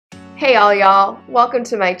Hey all y'all, welcome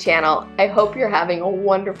to my channel. I hope you're having a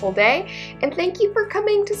wonderful day and thank you for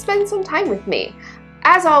coming to spend some time with me.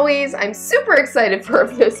 As always, I'm super excited for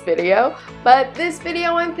this video, but this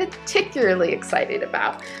video I'm particularly excited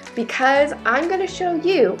about because I'm going to show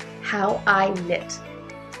you how I knit.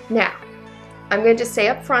 Now, I'm going to just say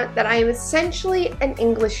up front that I am essentially an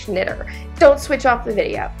English knitter. Don't switch off the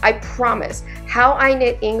video. I promise. How I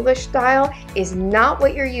knit English style is not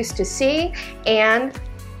what you're used to seeing, and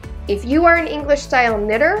if you are an English style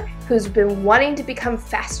knitter who's been wanting to become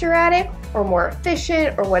faster at it or more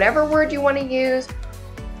efficient or whatever word you want to use,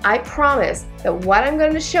 I promise that what I'm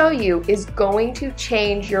going to show you is going to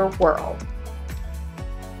change your world.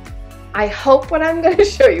 I hope what I'm going to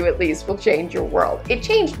show you at least will change your world. It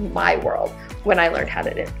changed my world when I learned how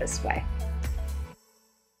to knit this way.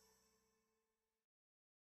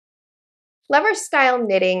 Lever style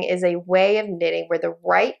knitting is a way of knitting where the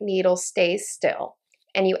right needle stays still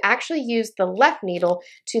and you actually use the left needle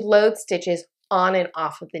to load stitches on and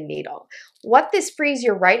off of the needle. What this frees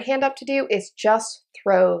your right hand up to do is just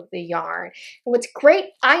throw the yarn. And what's great,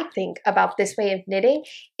 I think, about this way of knitting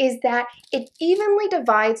is that it evenly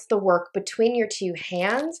divides the work between your two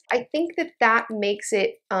hands. I think that that makes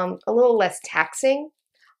it a little less taxing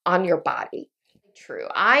on your body. True,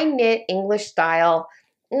 I knit English style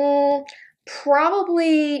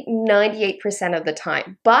probably 98% of the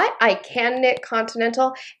time, but I can knit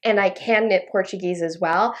Continental and I can knit Portuguese as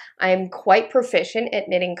well. I'm quite proficient at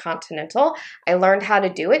knitting Continental. I learned how to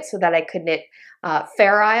do it so that I could knit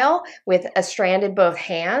Fair Isle with a strand in both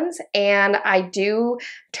hands, and I do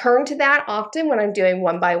turn to that often when I'm doing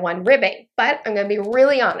 1x1 ribbing, but I'm going to be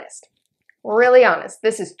really honest,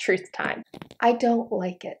 this is truth time. I don't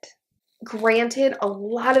like it. Granted, a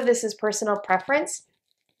lot of this is personal preference,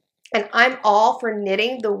 and I'm all for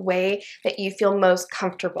knitting the way that you feel most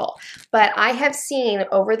comfortable. But I have seen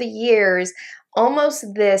over the years almost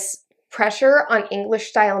this pressure on English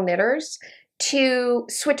style knitters to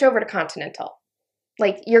switch over to Continental.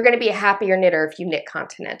 Like, you're going to be a happier knitter if you knit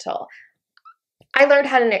Continental. I learned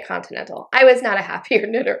how to knit Continental. I was not a happier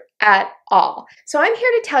knitter at all. So I'm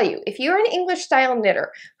here to tell you, if you're an English style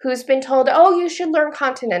knitter who's been told, oh, you should learn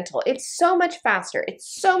Continental, it's so much faster,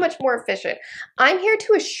 it's so much more efficient, I'm here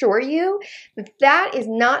to assure you that that is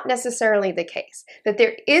not necessarily the case. That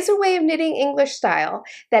there is a way of knitting English style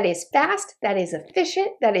that is fast, that is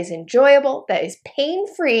efficient, that is enjoyable, that is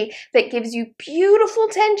pain-free, that gives you beautiful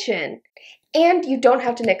tension, and you don't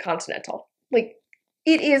have to knit Continental. Like,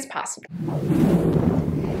 it is possible.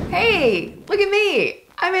 Hey, look at me.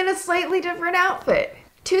 I'm in a slightly different outfit.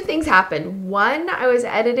 Two things happened. One, I was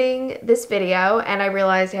editing this video and I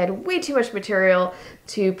realized I had way too much material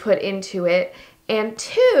to put into it. And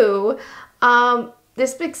two,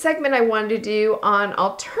 this big segment I wanted to do on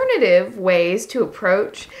alternative ways to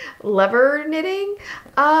approach lever knitting,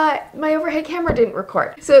 my overhead camera didn't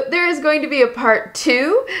record. So there is going to be a part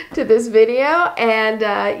 2 to this video, and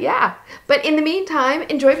yeah. But in the meantime,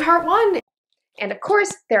 enjoy part 1. And of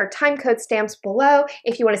course, there are time code stamps below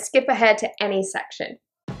if you want to skip ahead to any section.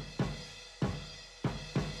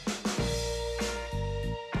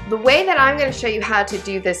 The way that I'm going to show you how to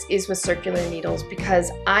do this is with circular needles because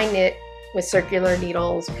I knit with circular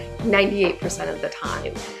needles 98% of the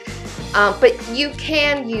time. But you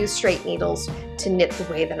can use straight needles to knit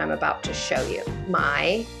the way that I'm about to show you.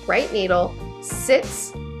 My right needle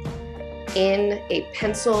sits in a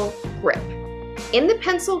pencil grip. In the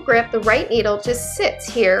pencil grip, the right needle just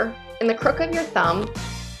sits here in the crook of your thumb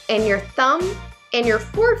and your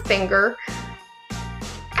forefinger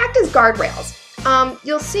act as guardrails.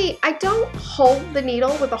 You'll see I don't hold the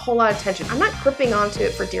needle with a whole lot of tension. I'm not gripping onto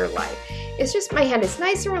it for dear life. It's just my hand is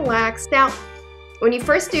nice and relaxed. Now, when you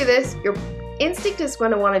first do this, your instinct is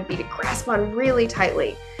going to want to be to grasp on really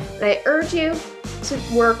tightly. And I urge you to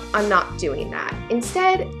work on not doing that.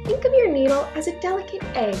 Instead, think of your needle as a delicate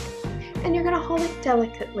egg. And you're going to hold it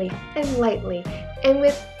delicately and lightly and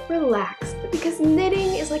with relaxed, because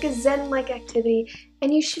knitting is like a zen-like activity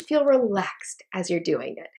and you should feel relaxed as you're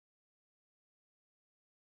doing it.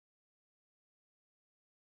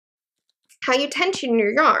 How you tension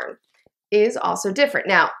your yarn is also different.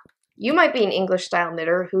 Now, you might be an English style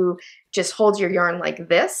knitter who just holds your yarn like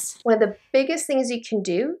this. One of the biggest things you can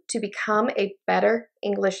do to become a better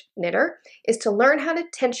English knitter is to learn how to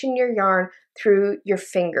tension your yarn through your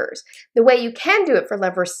fingers. The way you can do it for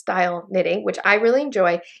lever style knitting, which I really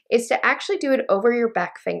enjoy, is to actually do it over your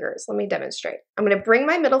back fingers. Let me demonstrate. I'm going to bring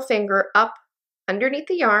my middle finger up underneath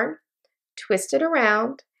the yarn, twist it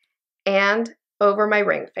around, and over my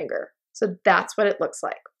ring finger. So that's what it looks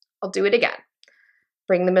like. I'll do it again.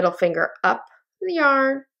 Bring the middle finger up the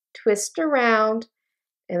yarn, twist around,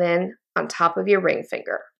 and then on top of your ring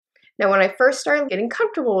finger. Now, when I first started getting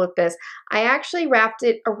comfortable with this, I actually wrapped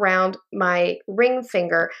it around my ring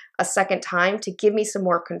finger a second time to give me some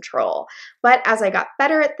more control. But as I got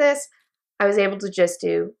better at this, I was able to just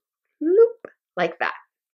do loop like that.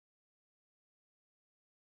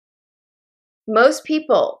 Most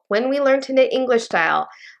people, when we learn to knit English style,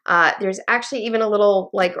 there's actually even a little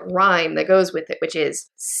like rhyme that goes with it, which is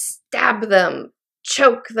stab them,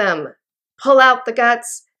 choke them, pull out the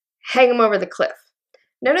guts, hang them over the cliff.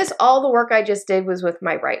 Notice all the work I just did was with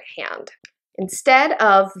my right hand. Instead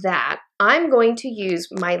of that, I'm going to use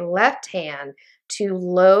my left hand to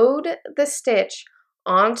load the stitch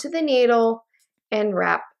onto the needle and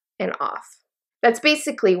wrap and off. That's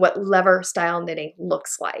basically what lever style knitting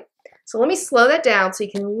looks like. So let me slow that down so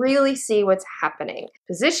you can really see what's happening.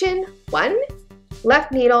 Position 1,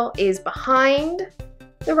 left needle is behind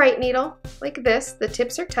the right needle like this. The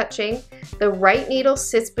tips are touching. The right needle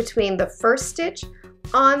sits between the first stitch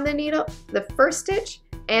on the needle, the first stitch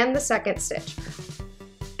and the second stitch.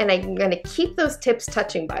 And I'm going to keep those tips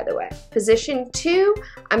touching, by the way. Position 2,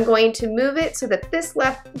 I'm going to move it so that this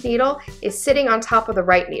left needle is sitting on top of the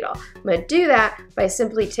right needle. I'm going to do that by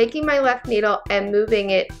simply taking my left needle and moving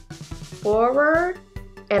it forward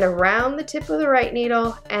and around the tip of the right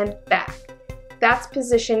needle and back. That's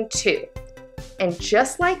position 2. And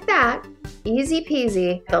just like that, easy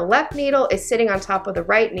peasy, the left needle is sitting on top of the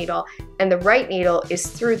right needle and the right needle is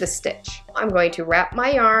through the stitch. I'm going to wrap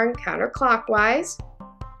my yarn counterclockwise.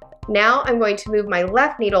 Now I'm going to move my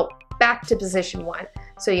left needle back to position 1.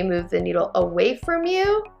 So you move the needle away from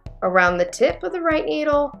you, around the tip of the right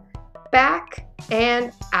needle, back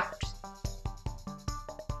and out.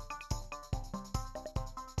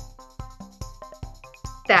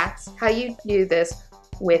 That's how you do this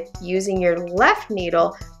with using your left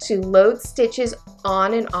needle to load stitches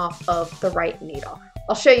on and off of the right needle.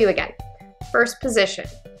 I'll show you again. First position,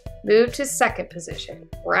 move to second position,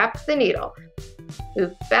 wrap the needle,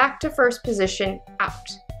 move back to first position, out.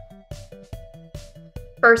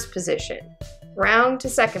 First position, round to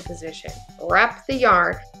second position, wrap the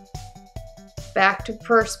yarn, back to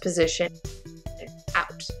first position,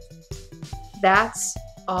 out. That's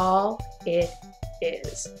all it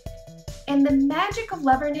is. And the magic of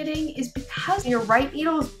lever knitting is because your right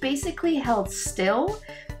needle is basically held still,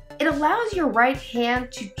 it allows your right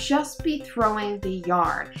hand to just be throwing the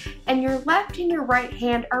yarn. And your left and your right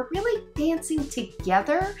hand are really dancing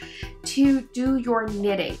together to do your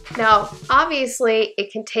knitting. Now, obviously,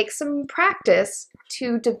 it can take some practice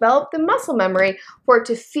to develop the muscle memory for it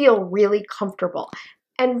to feel really comfortable.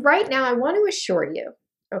 And right now, I want to assure you,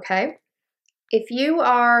 okay? If you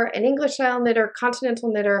are an English style knitter, continental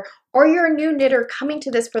knitter, or you're a new knitter coming to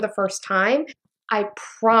this for the first time, I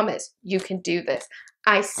promise you can do this.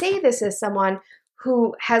 I say this as someone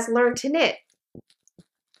who has learned to knit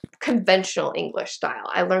conventional English style.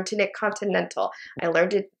 I learned to knit continental. I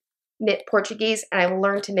learned to knit Portuguese, and I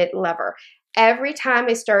learned to knit lever. Every time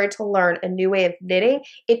I started to learn a new way of knitting,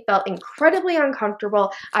 it felt incredibly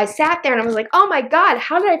uncomfortable. I sat there and I was like, oh my God,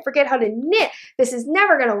 how did I forget how to knit? This is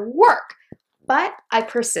never gonna work. But I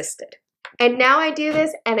persisted. And now I do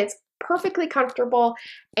this and it's perfectly comfortable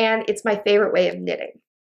and it's my favorite way of knitting.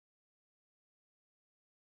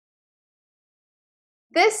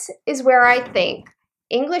 This is where I think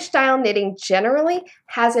English style knitting generally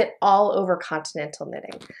has it all over continental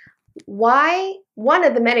knitting. Why? One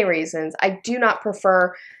of the many reasons I do not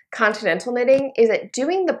prefer continental knitting is that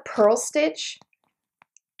doing the purl stitch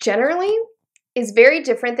generally is very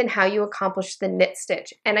different than how you accomplish the knit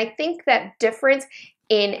stitch. And I think that difference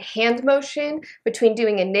in hand motion between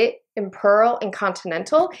doing a knit and purl and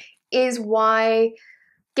continental is why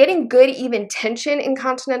getting good even tension in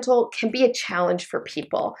continental can be a challenge for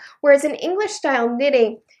people. Whereas in English style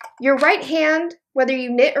knitting, your right hand, whether you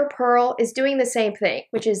knit or purl, is doing the same thing,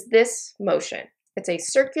 which is this motion. It's a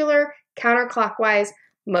circular counterclockwise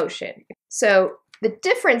motion. So the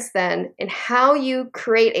difference then in how you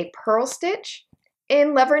create a purl stitch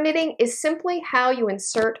in lever knitting is simply how you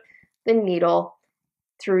insert the needle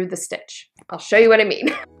through the stitch. I'll show you what I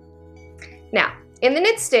mean. Now, in the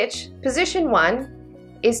knit stitch, position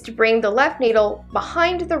 1 is to bring the left needle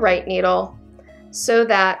behind the right needle so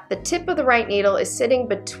that the tip of the right needle is sitting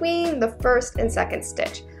between the first and second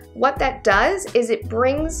stitch. What that does is it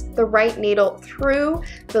brings the right needle through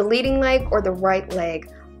the leading leg or the right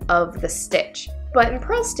leg of the stitch. But in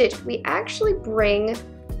purl stitch, we actually bring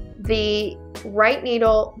the right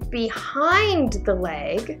needle behind the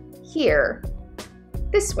leg here,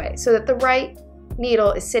 this way, so that the right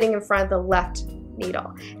needle is sitting in front of the left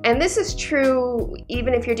needle. And this is true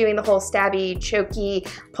even if you're doing the whole stabby, choky,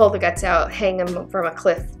 pull the guts out, hang them from a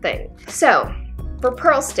cliff thing. So for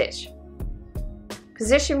purl stitch,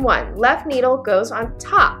 position 1, left needle goes on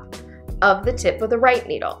top of the tip of the right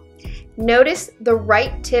needle. Notice the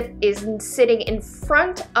right tip is sitting in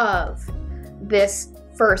front of this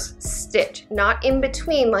first stitch, not in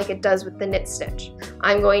between like it does with the knit stitch.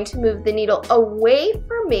 I'm going to move the needle away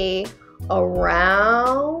from me,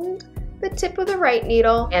 around the tip of the right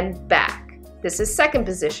needle and back. This is second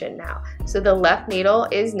position now. So the left needle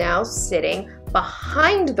is now sitting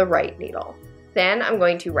behind the right needle. Then I'm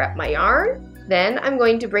going to wrap my yarn. Then I'm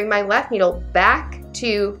going to bring my left needle back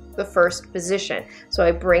to the first position. So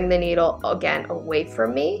I bring the needle again away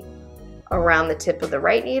from me, around the tip of the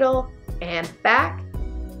right needle and back,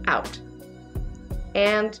 out.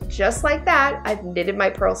 And just like that, I've knitted my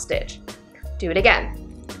purl stitch. Do it again.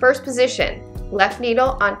 First position, left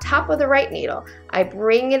needle on top of the right needle. I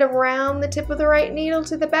bring it around the tip of the right needle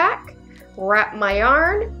to the back, wrap my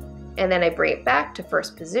yarn, and then I bring it back to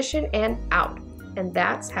first position and out. And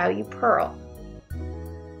that's how you purl.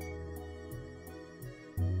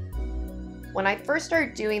 When I first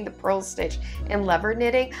started doing the purl stitch and lever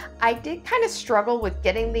knitting, I did kind of struggle with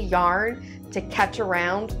getting the yarn to catch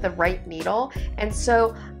around the right needle. And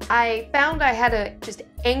so I found I had to just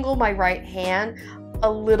angle my right hand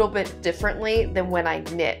a little bit differently than when I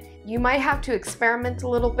knit. You might have to experiment a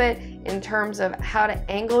little bit in terms of how to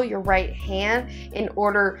angle your right hand in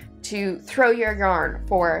order to throw your yarn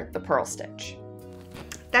for the purl stitch.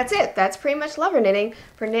 That's it. That's pretty much lever knitting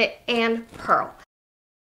for knit and purl.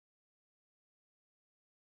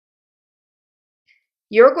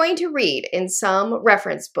 You're going to read in some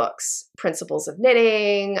reference books, Principles of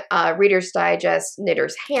Knitting, Reader's Digest,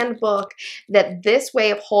 Knitter's Handbook, that this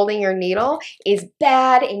way of holding your needle is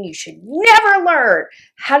bad and you should never learn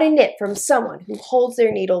how to knit from someone who holds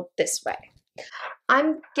their needle this way.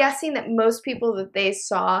 I'm guessing that most people that they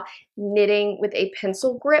saw knitting with a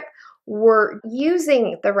pencil grip were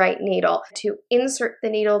using the right needle to insert the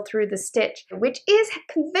needle through the stitch, which is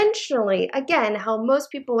conventionally, again, how most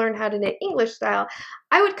people learn how to knit English style.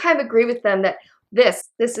 I would kind of agree with them that this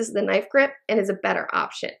is the knife grip and is a better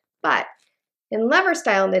option. But in lever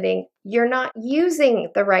style knitting, you're not using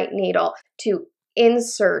the right needle to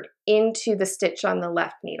insert into the stitch on the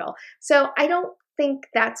left needle. So I don't think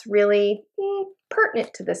that's really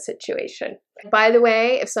pertinent to this situation. By the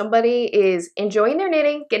way, if somebody is enjoying their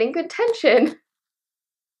knitting, getting good tension,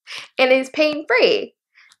 and is pain-free,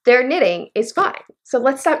 their knitting is fine. So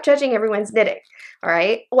let's stop judging everyone's knitting, all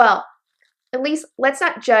right? Well, at least let's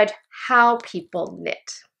not judge how people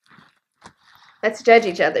knit. Let's judge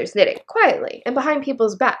each other's knitting quietly and behind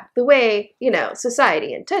people's back, the way, you know,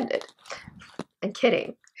 society intended. I'm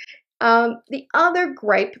kidding. The other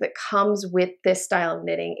gripe that comes with this style of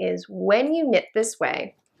knitting is when you knit this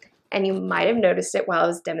way, and you might have noticed it while I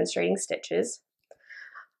was demonstrating stitches,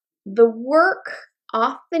 the work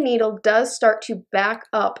off the needle does start to back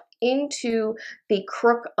up into the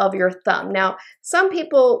crook of your thumb. Now, some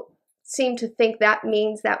people seem to think that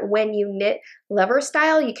means that when you knit lever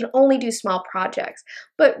style, you can only do small projects.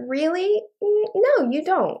 But really, no, you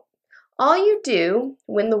don't. All you do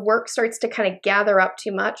when the work starts to kind of gather up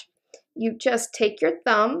too much, you just take your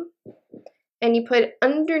thumb and you put it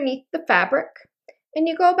underneath the fabric and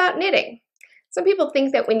you go about knitting. Some people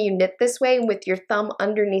think that when you knit this way with your thumb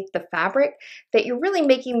underneath the fabric, that you're really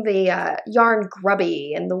making the yarn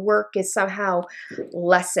grubby and the work is somehow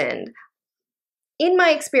lessened. In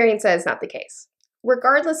my experience, that is not the case.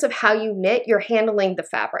 Regardless of how you knit, you're handling the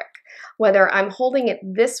fabric. Whether I'm holding it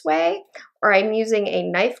this way or I'm using a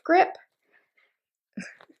knife grip,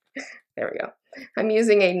 there we go. I'm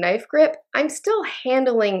using a knife grip, I'm still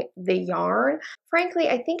handling the yarn. Frankly,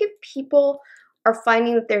 I think if people are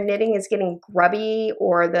finding that their knitting is getting grubby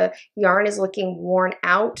or the yarn is looking worn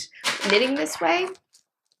out knitting this way,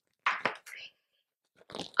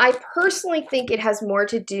 I personally think it has more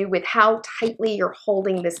to do with how tightly you're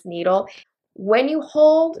holding this needle. When you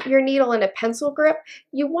hold your needle in a pencil grip,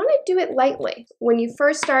 you want to do it lightly. When you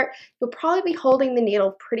first start, you'll probably be holding the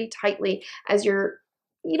needle pretty tightly as you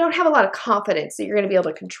don't have a lot of confidence that you're going to be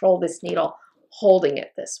able to control this needle holding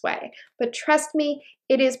it this way. But trust me,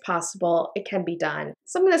 it is possible. It can be done.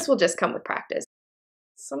 Some of this will just come with practice.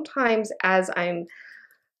 Sometimes as I'm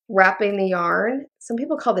wrapping the yarn, some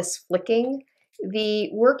people call this flicking. The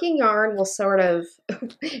working yarn will sort of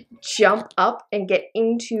jump up and get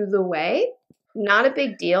into the way. Not a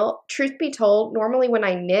big deal. Truth be told, normally when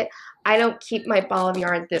I knit, I don't keep my ball of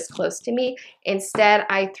yarn this close to me. Instead,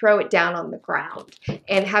 I throw it down on the ground.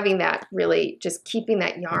 And having that really, just keeping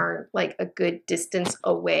that yarn like a good distance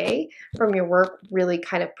away from your work really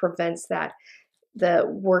kind of prevents that, the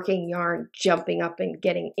working yarn jumping up and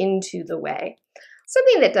getting into the way.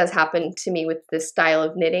 Something that does happen to me with this style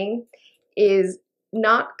of knitting is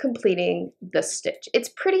not completing the stitch. It's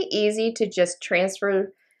pretty easy to just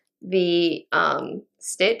transfer the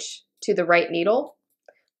stitch to the right needle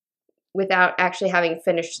without actually having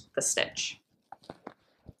finished the stitch.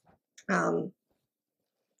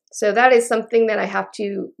 So that is something that I have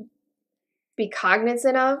to be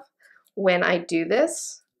cognizant of when I do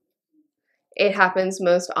this. It happens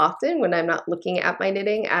most often when I'm not looking at my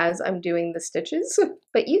knitting as I'm doing the stitches.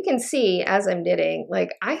 But you can see as I'm knitting,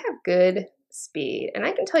 like I have good speed. And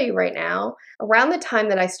I can tell you right now, around the time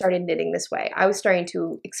that I started knitting this way, I was starting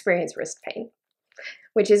to experience wrist pain,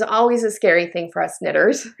 which is always a scary thing for us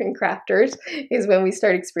knitters and crafters, is when we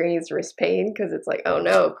start experiencing wrist pain, because it's like, oh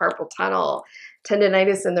no, carpal tunnel,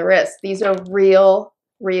 tendonitis in the wrist. These are real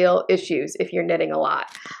issues if you're knitting a lot.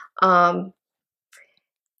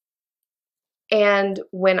 And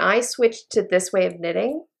when I switched to this way of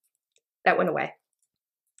knitting, that went away.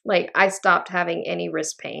 Like I stopped having any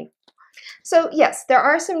wrist pain. So yes, there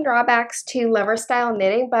are some drawbacks to lever style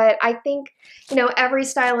knitting, but I think, you know, every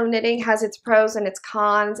style of knitting has its pros and its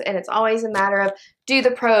cons, and it's always a matter of, do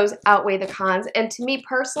the pros outweigh the cons? And to me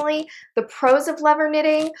personally, the pros of lever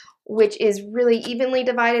knitting, which is really evenly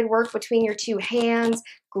divided work between your two hands,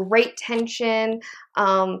 great tension,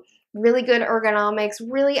 really good ergonomics,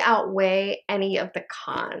 really outweigh any of the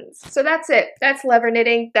cons. So that's it. That's lever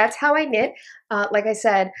knitting. That's how I knit. Like I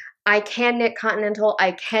said, I can knit Continental,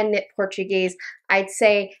 I can knit Portuguese. I'd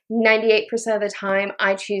say 98% of the time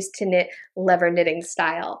I choose to knit lever knitting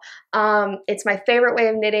style. It's my favorite way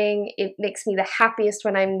of knitting. It makes me the happiest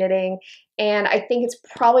when I'm knitting, and I think it's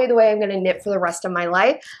probably the way I'm going to knit for the rest of my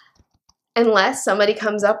life, unless somebody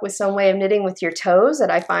comes up with some way of knitting with your toes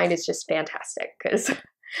that I find is just fantastic, because I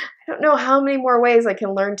don't know how many more ways I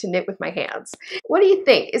can learn to knit with my hands. What do you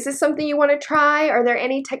think? Is this something you want to try? Are there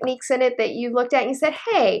any techniques in it that you looked at and you said,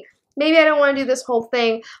 hey, maybe I don't want to do this whole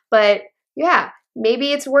thing, but yeah,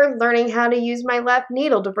 maybe it's worth learning how to use my left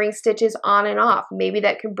needle to bring stitches on and off. Maybe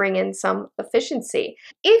that could bring in some efficiency.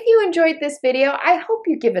 If you enjoyed this video, I hope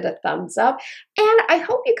you give it a thumbs up, and I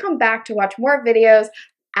hope you come back to watch more videos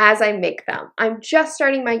as I make them. I'm just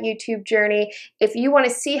starting my YouTube journey. If you want to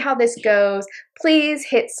see how this goes, please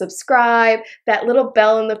hit subscribe, that little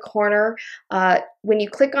bell in the corner. When you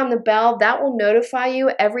click on the bell, that will notify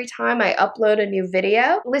you every time I upload a new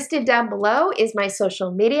video. Listed down below is my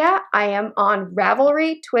social media. I am on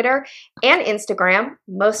Ravelry, Twitter, and Instagram,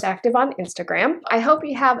 most active on Instagram. I hope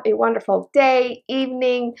you have a wonderful day,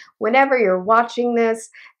 evening, whenever you're watching this,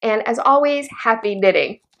 and as always, happy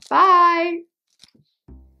knitting. Bye!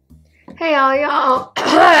 Hey all y'all.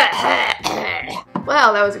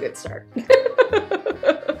 Well, that was a good start.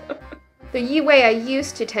 The way I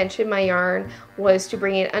used to tension my yarn was to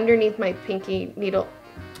bring it underneath my pinky needle.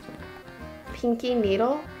 Pinky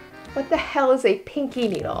needle? What the hell is a pinky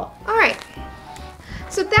needle? All right.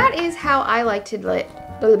 So that is how I like to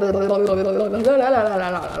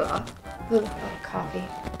coffee.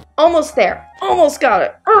 Almost there. Almost got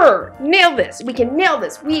it. Nail this. We can nail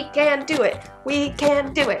this. We can do it. We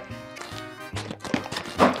can do it.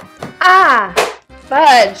 Ah,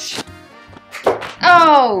 fudge.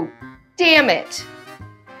 Oh, damn it.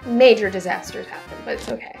 Major disasters happen, but it's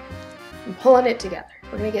okay. I'm pulling it together.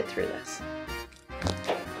 We're gonna get through this.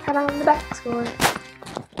 Pat on the back, score.